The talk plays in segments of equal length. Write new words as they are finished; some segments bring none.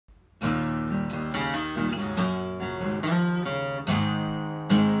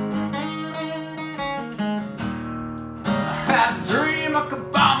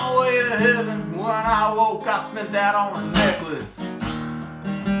spent that on a necklace.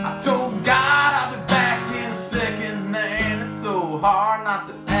 I told God I'll be back in a second, man. It's so hard not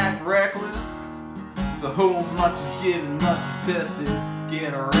to act reckless. To whom much is given, much is tested.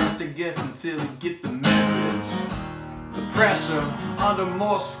 Get arrested, guess until he gets the message. The pressure under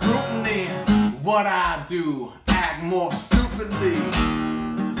more scrutiny. What I do, act more stupidly.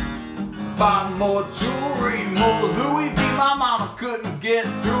 Buy more jewelry, more Louis V. My mama couldn't get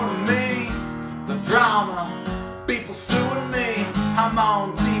through to me. The drama, people suing me. I'm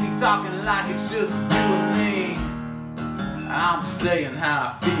on TV talking like it's just you and me. I'm just saying how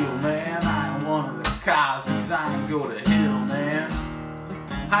I feel, man. I ain't one of the Cosby's, I ain't go to hell, man.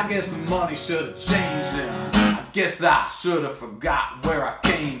 I guess the money should have changed them. I guess I should have forgot where I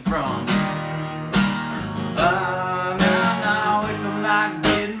came from. Now it's like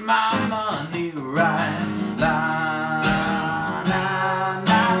getting my money right.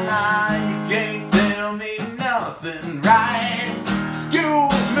 You can't tell me nothing, right?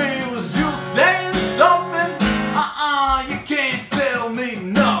 Excuse me, was you saying something? You can't tell me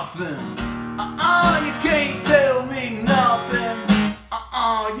nothing. You can't tell me nothing.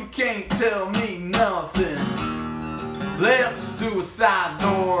 You can't tell me nothing. Left the suicide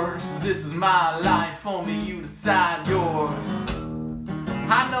doors. This is my life, only you decide yours.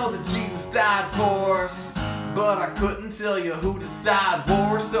 I know that Jesus died for us, but I couldn't tell you who the side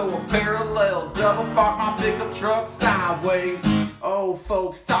wore. So a parallel double park my pickup truck sideways. Old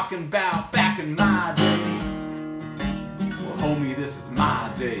folks talking about back in my day. Well, homie, this is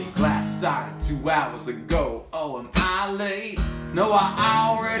my day. Class started 2 hours ago. Oh, am I late? No, I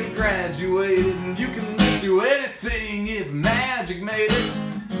already graduated. And you can live through anything if magic made it.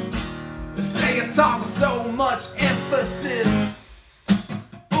 They say I talk with so much emphasis.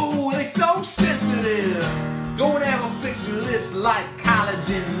 Ooh, they so sensitive. Don't ever fix your lips like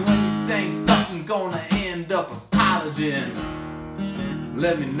collagen. When you say something, gonna end up apologizing.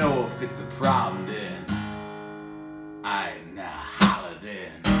 Let me know if it's a problem then. I ain't now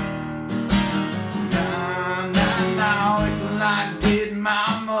holiday. Now it's like getting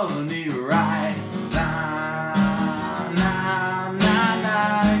my money right.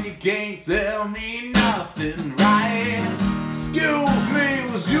 You can't tell me nothing, right? Excuse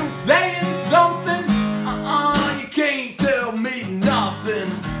me, was you saying something? You can't tell me nothing.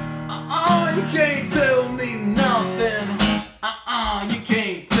 You can't tell me nothing. You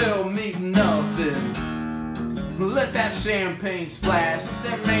can't tell me nothing. Let that champagne splash. Let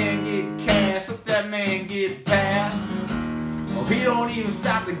that man get cash. Let that man get pass. Oh, he don't even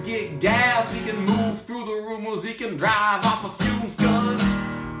stop to get gas. He can move through the rumors. He can drive off the fumes. Cause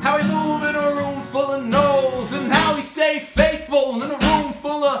how he move in a room full of no's, and how he stay faithful in a room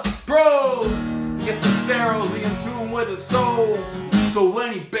full of bros. Guess the Pharaoh's in tune with his soul. So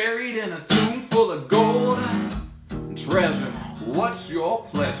when he buried in a tomb full of gold and treasure, what's your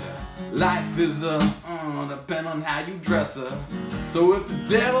pleasure? Life is depend on how you dress her. So if the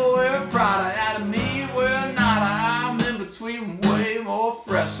devil wear Prada, out of me wear nada, I'm in between, way more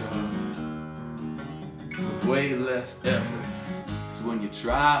fresher, with way less effort. It's when you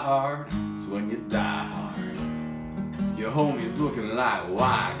try hard, it's when you die hard. Your homies looking like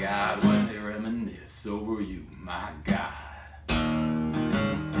why God when they reminisce over you, my God.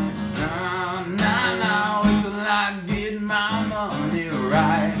 Now it's like getting my money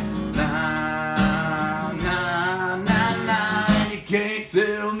right. You can't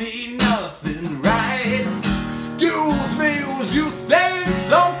tell me nothing, right? Excuse me, was you saying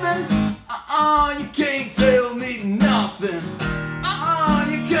something? You can't tell me nothing.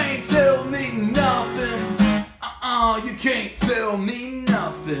 You can't tell me nothing. You can't tell me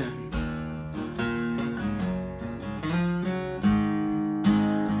nothing.